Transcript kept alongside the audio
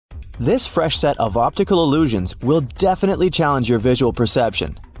This fresh set of optical illusions will definitely challenge your visual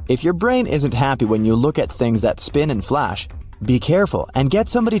perception. If your brain isn't happy when you look at things that spin and flash, be careful and get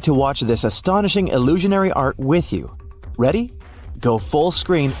somebody to watch this astonishing illusionary art with you. Ready? Go full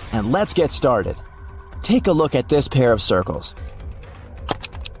screen and let's get started. Take a look at this pair of circles.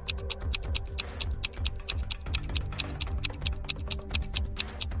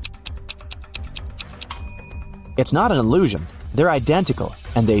 It's not an illusion. They're identical,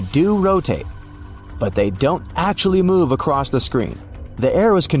 and they do rotate. But they don't actually move across the screen. The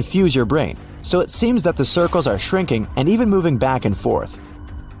arrows confuse your brain, so it seems that the circles are shrinking and even moving back and forth.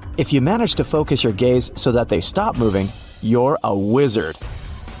 If you manage to focus your gaze so that they stop moving, you're a wizard.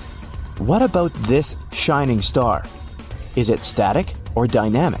 What about this shining star? Is it static or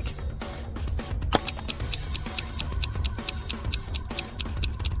dynamic?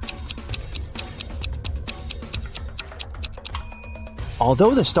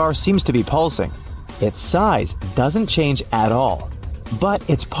 Although the star seems to be pulsing, its size doesn't change at all, but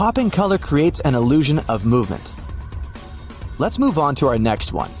its popping color creates an illusion of movement. Let's move on to our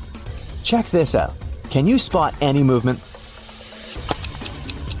next one. Check this out. Can you spot any movement?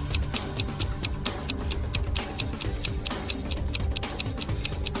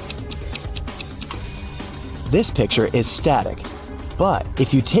 This picture is static, but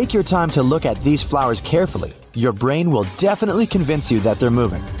if you take your time to look at these flowers carefully, your brain will definitely convince you that they're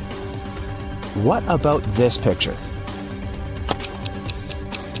moving. What about this picture?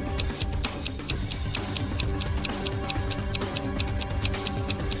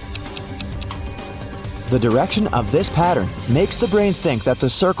 The direction of this pattern makes the brain think that the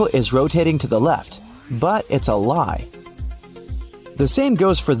circle is rotating to the left, but it's a lie. The same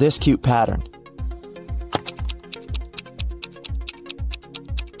goes for this cute pattern.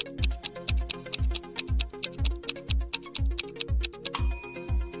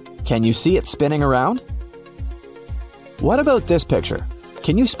 Can you see it spinning around? What about this picture?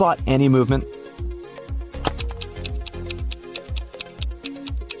 Can you spot any movement?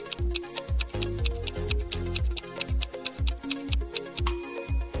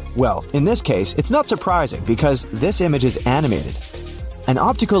 Well, in this case, it's not surprising because this image is animated. An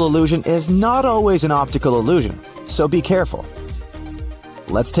optical illusion is not always an optical illusion, so be careful.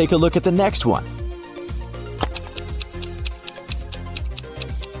 Let's take a look at the next one.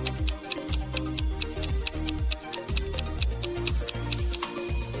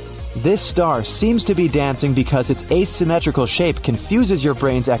 This star seems to be dancing because its asymmetrical shape confuses your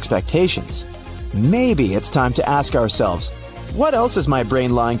brain's expectations. Maybe it's time to ask ourselves, what else is my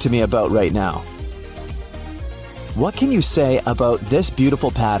brain lying to me about right now? What can you say about this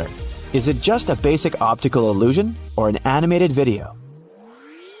beautiful pattern? Is it just a basic optical illusion or an animated video?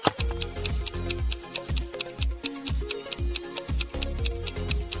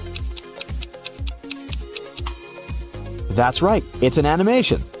 That's right, it's an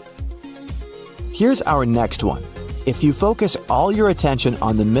animation. Here's our next one. If you focus all your attention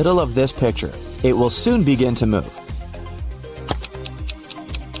on the middle of this picture, it will soon begin to move.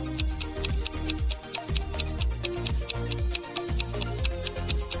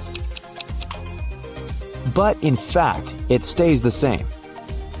 But in fact, it stays the same.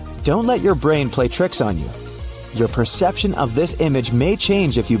 Don't let your brain play tricks on you. Your perception of this image may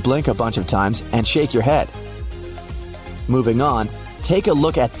change if you blink a bunch of times and shake your head. Moving on, take a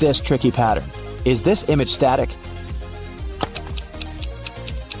look at this tricky pattern. Is this image static?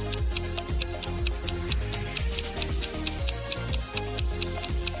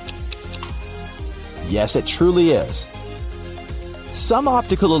 Yes, it truly is. Some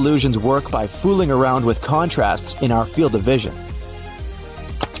optical illusions work by fooling around with contrasts in our field of vision.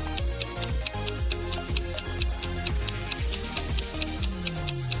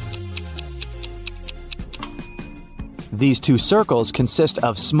 These two circles consist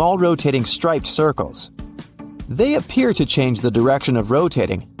of small rotating striped circles. They appear to change the direction of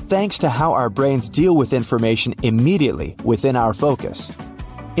rotating thanks to how our brains deal with information immediately within our focus.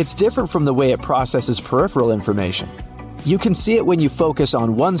 It's different from the way it processes peripheral information. You can see it when you focus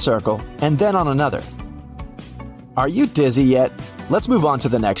on one circle and then on another. Are you dizzy yet? Let's move on to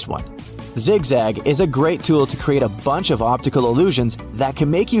the next one. Zigzag is a great tool to create a bunch of optical illusions that can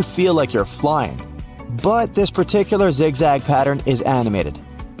make you feel like you're flying. But this particular zigzag pattern is animated.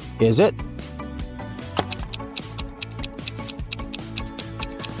 Is it?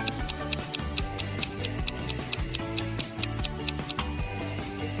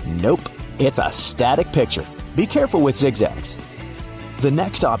 Nope, it's a static picture. Be careful with zigzags. The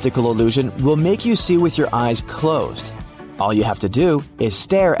next optical illusion will make you see with your eyes closed. All you have to do is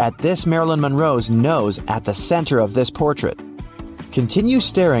stare at this Marilyn Monroe's nose at the center of this portrait. Continue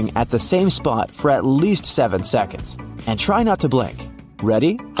staring at the same spot for at least 7 seconds, and try not to blink.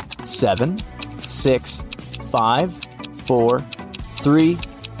 Ready? 7, 6, 5, 4, 3,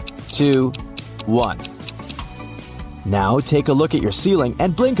 2, 1. Now take a look at your ceiling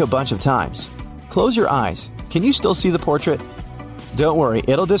and blink a bunch of times. Close your eyes. Can you still see the portrait? Don't worry,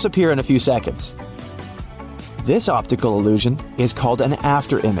 it'll disappear in a few seconds. This optical illusion is called an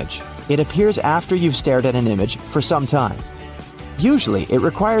after image. It appears after you've stared at an image for some time. Usually, it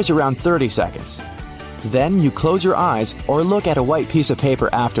requires around 30 seconds. Then you close your eyes or look at a white piece of paper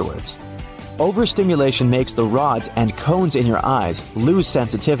afterwards. Overstimulation makes the rods and cones in your eyes lose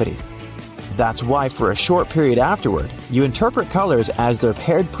sensitivity. That's why for a short period afterward, you interpret colors as their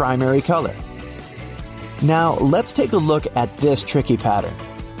paired primary color. Now, let's take a look at this tricky pattern.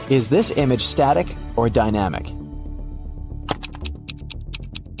 Is this image static or dynamic?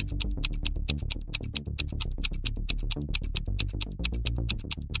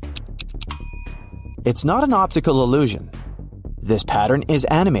 It's not an optical illusion. This pattern is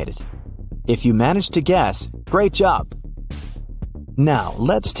animated. If you managed to guess, great job! Now,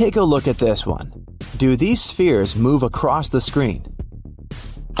 let's take a look at this one. Do these spheres move across the screen?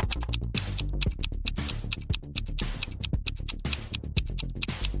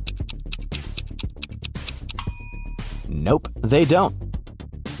 Nope, they don't.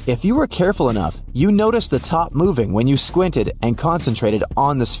 If you were careful enough, you noticed the top moving when you squinted and concentrated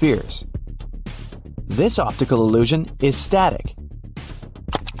on the spheres. This optical illusion is static.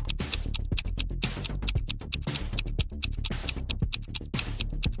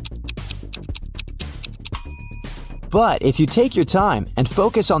 But if you take your time and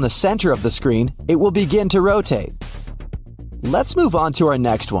focus on the center of the screen, it will begin to rotate. Let's move on to our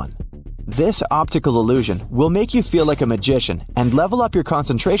next one. This optical illusion will make you feel like a magician and level up your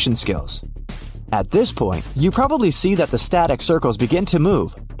concentration skills. At this point, you probably see that the static circles begin to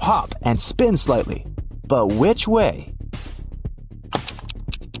move, pop, and spin slightly. But which way?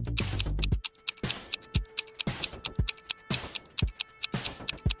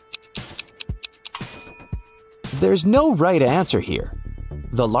 There's no right answer here.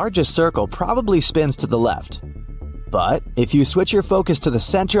 The largest circle probably spins to the left. But if you switch your focus to the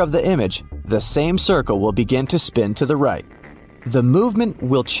center of the image, the same circle will begin to spin to the right. The movement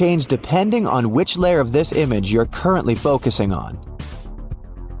will change depending on which layer of this image you're currently focusing on.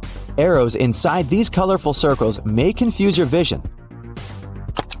 Arrows inside these colorful circles may confuse your vision.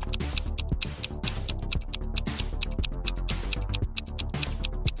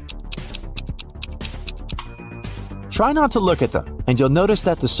 Try not to look at them, and you'll notice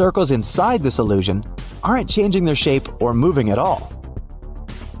that the circles inside this illusion aren't changing their shape or moving at all.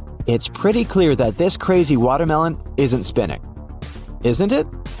 It's pretty clear that this crazy watermelon isn't spinning, isn't it?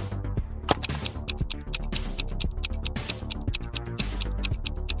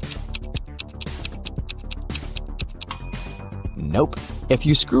 Nope. If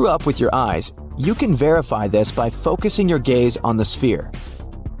you screw up with your eyes, you can verify this by focusing your gaze on the sphere.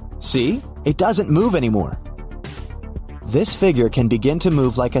 See? It doesn't move anymore. This figure can begin to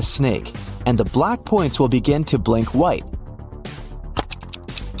move like a snake, and the black points will begin to blink white.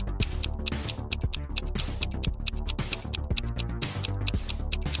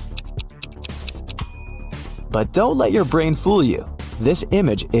 But don't let your brain fool you. This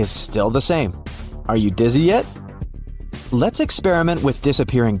image is still the same. Are you dizzy yet? Let's experiment with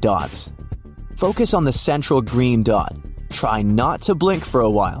disappearing dots. Focus on the central green dot. Try not to blink for a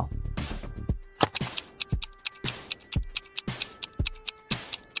while.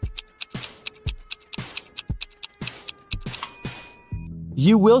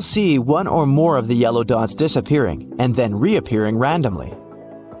 You will see one or more of the yellow dots disappearing and then reappearing randomly.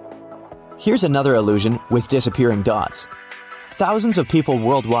 Here's another illusion with disappearing dots. Thousands of people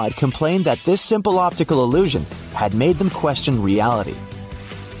worldwide complained that this simple optical illusion had made them question reality.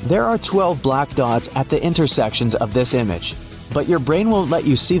 There are 12 black dots at the intersections of this image, but your brain won't let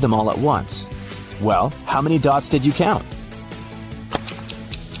you see them all at once. Well, how many dots did you count?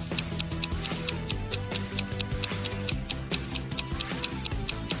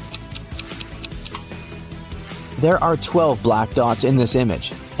 There are 12 black dots in this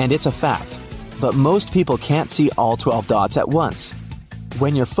image, and it's a fact. But most people can't see all 12 dots at once.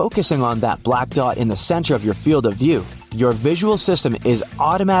 When you're focusing on that black dot in the center of your field of view, your visual system is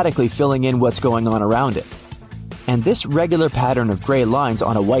automatically filling in what's going on around it. And this regular pattern of gray lines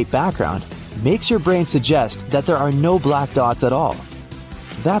on a white background makes your brain suggest that there are no black dots at all.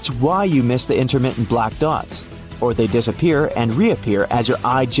 That's why you miss the intermittent black dots, or they disappear and reappear as your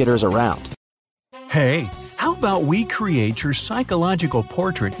eye jitters around. Hey, how about we create your psychological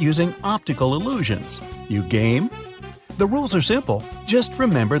portrait using optical illusions? You game? The rules are simple. Just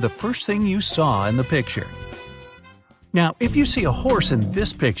remember the first thing you saw in the picture. Now, if you see a horse in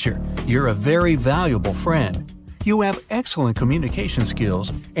this picture, you're a very valuable friend. You have excellent communication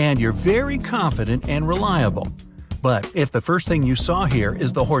skills, and you're very confident and reliable. But if the first thing you saw here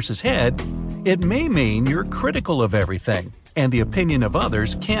is the horse's head, it may mean you're critical of everything, and the opinion of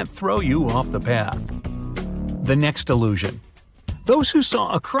others can't throw you off the path. The next illusion. Those who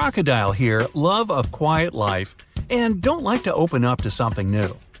saw a crocodile here love a quiet life and don't like to open up to something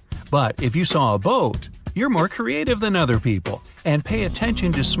new. But if you saw a boat, you're more creative than other people and pay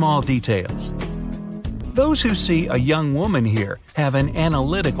attention to small details. Those who see a young woman here have an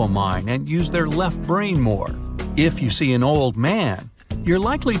analytical mind and use their left brain more. If you see an old man, you're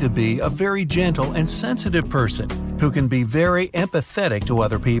likely to be a very gentle and sensitive person who can be very empathetic to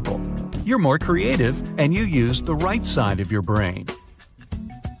other people. You're more creative and you use the right side of your brain.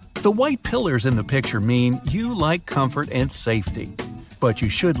 The white pillars in the picture mean you like comfort and safety, but you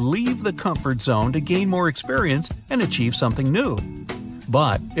should leave the comfort zone to gain more experience and achieve something new.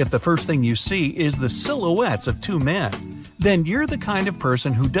 But if the first thing you see is the silhouettes of two men, then you're the kind of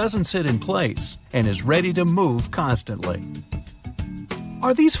person who doesn't sit in place and is ready to move constantly.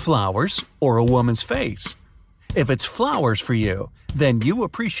 Are these flowers or a woman's face? If it's flowers for you, then you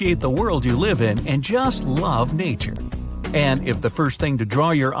appreciate the world you live in and just love nature. And if the first thing to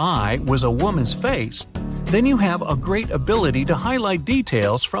draw your eye was a woman's face, then you have a great ability to highlight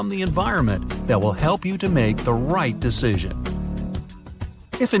details from the environment that will help you to make the right decision.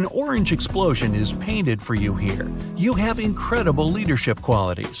 If an orange explosion is painted for you here, you have incredible leadership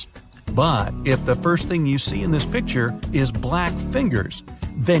qualities. But if the first thing you see in this picture is black fingers,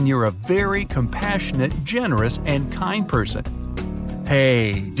 then you're a very compassionate, generous, and kind person.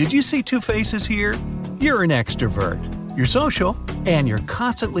 Hey, did you see two faces here? You're an extrovert. You're social, and you're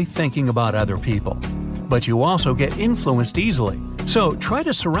constantly thinking about other people. But you also get influenced easily, so try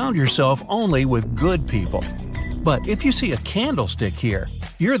to surround yourself only with good people. But if you see a candlestick here,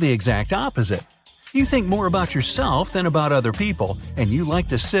 you're the exact opposite. You think more about yourself than about other people, and you like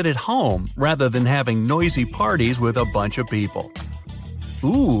to sit at home rather than having noisy parties with a bunch of people.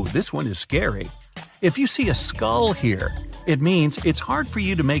 Ooh, this one is scary. If you see a skull here, it means it's hard for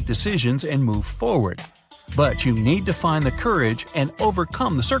you to make decisions and move forward. But you need to find the courage and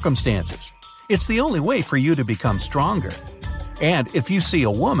overcome the circumstances. It's the only way for you to become stronger. And if you see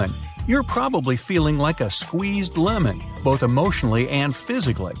a woman, you're probably feeling like a squeezed lemon, both emotionally and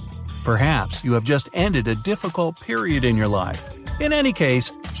physically. Perhaps you have just ended a difficult period in your life. In any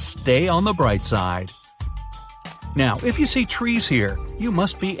case, stay on the bright side. Now, if you see trees here, you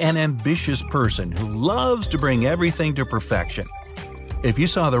must be an ambitious person who loves to bring everything to perfection. If you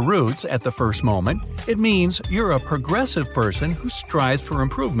saw the roots at the first moment, it means you're a progressive person who strives for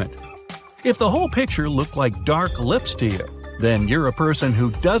improvement. If the whole picture looked like dark lips to you, then you're a person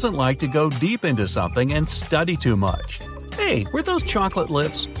who doesn't like to go deep into something and study too much. Hey, were those chocolate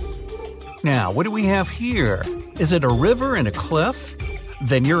lips? Now, what do we have here? Is it a river and a cliff?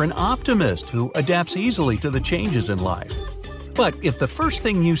 Then you're an optimist who adapts easily to the changes in life. But if the first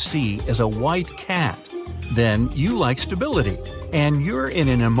thing you see is a white cat, then you like stability, and you're in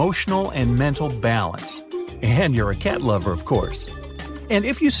an emotional and mental balance. And you're a cat lover, of course. And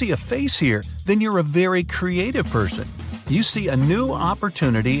if you see a face here, then you're a very creative person. You see a new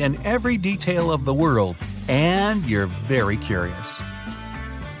opportunity in every detail of the world, and you're very curious.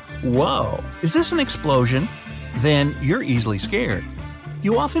 Whoa, is this an explosion? Then you're easily scared.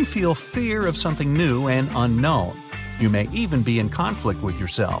 You often feel fear of something new and unknown. You may even be in conflict with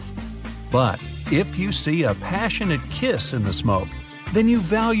yourself. But if you see a passionate kiss in the smoke, then you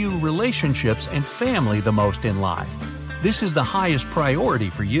value relationships and family the most in life. This is the highest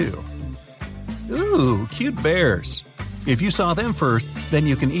priority for you. Ooh, cute bears. If you saw them first, then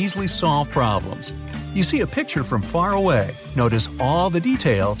you can easily solve problems. You see a picture from far away, notice all the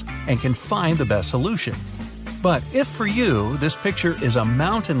details, and can find the best solution. But if for you this picture is a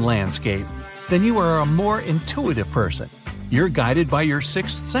mountain landscape, then you are a more intuitive person. You're guided by your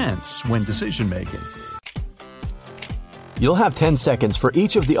sixth sense when decision making. You'll have 10 seconds for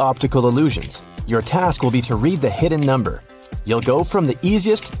each of the optical illusions. Your task will be to read the hidden number. You'll go from the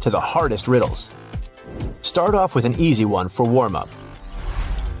easiest to the hardest riddles. Start off with an easy one for warm-up.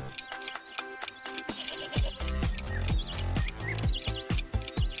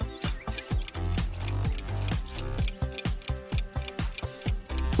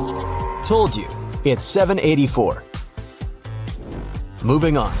 Told you, it's 784.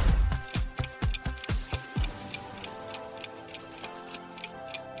 Moving on.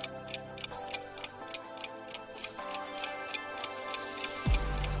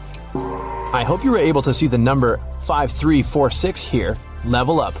 I hope you were able to see the number 5346 here,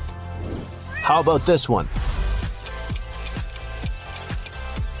 level up. How about this one?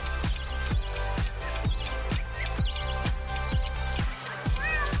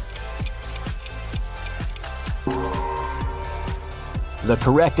 The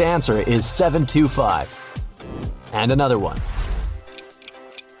correct answer is 725. And another one.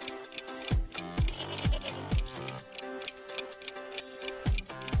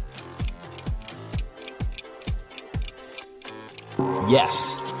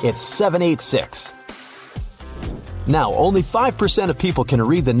 Yes, it's 786. Now, only 5% of people can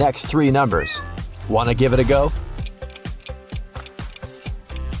read the next three numbers. Want to give it a go?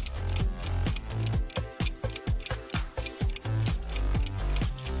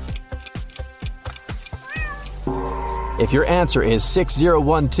 If your answer is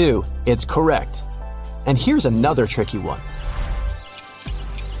 6012, it's correct. And here's another tricky one.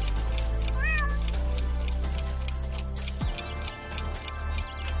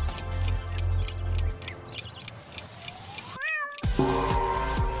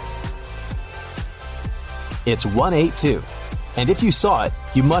 It's 182. And if you saw it,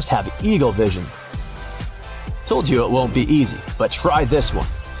 you must have eagle vision. Told you it won't be easy, but try this one.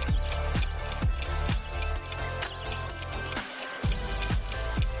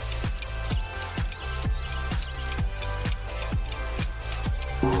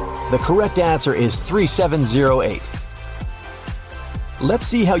 The correct answer is 3708. Let's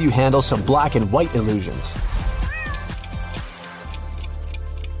see how you handle some black and white illusions.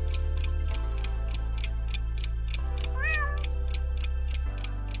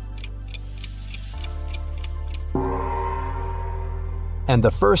 And the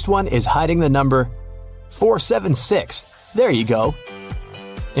first one is hiding the number 476. There you go.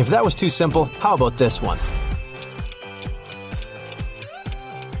 If that was too simple, how about this one?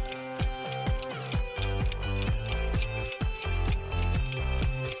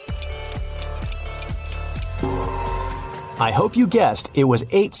 I hope you guessed it was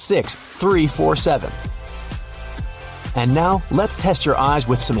 86347. And now, let's test your eyes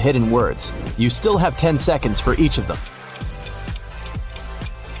with some hidden words. You still have 10 seconds for each of them.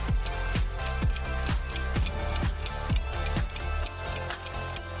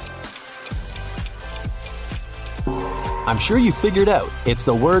 I'm sure you figured out it's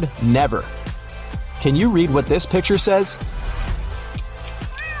the word never. Can you read what this picture says?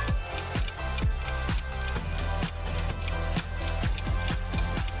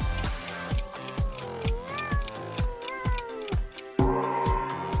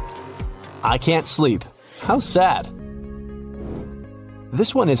 I can't sleep. How sad.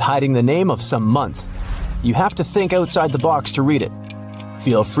 This one is hiding the name of some month. You have to think outside the box to read it.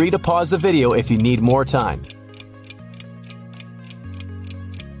 Feel free to pause the video if you need more time.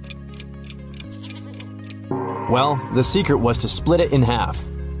 Well, the secret was to split it in half.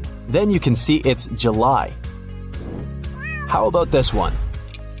 Then you can see it's July. How about this one?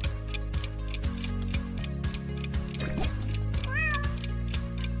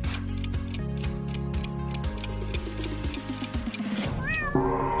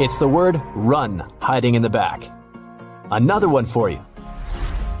 It's the word run hiding in the back. Another one for you.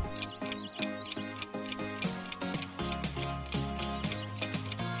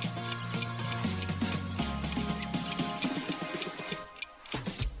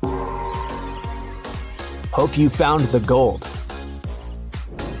 Hope you found the gold.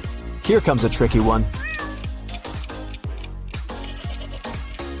 Here comes a tricky one.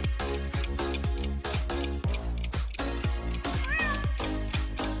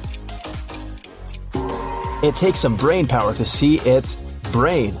 It takes some brain power to see its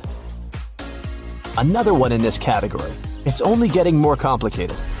brain. Another one in this category. It's only getting more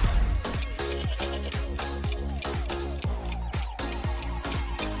complicated.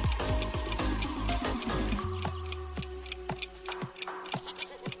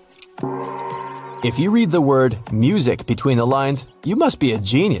 If you read the word music between the lines, you must be a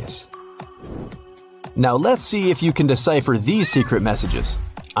genius. Now let's see if you can decipher these secret messages.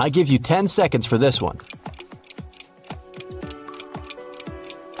 I give you 10 seconds for this one.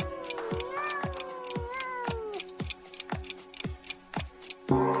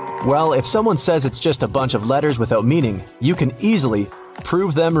 Well, if someone says it's just a bunch of letters without meaning, you can easily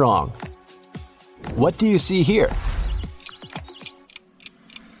prove them wrong. What do you see here?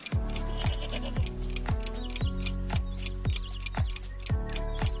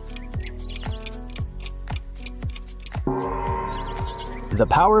 The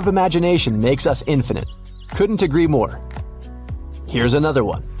power of imagination makes us infinite. Couldn't agree more. Here's another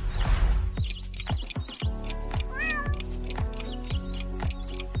one.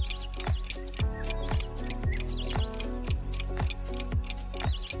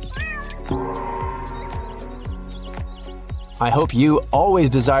 I hope you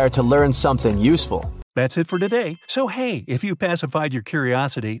always desire to learn something useful. That's it for today. So hey, if you pacified your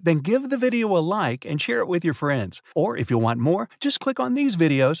curiosity, then give the video a like and share it with your friends. Or if you want more, just click on these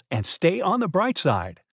videos and stay on the bright side.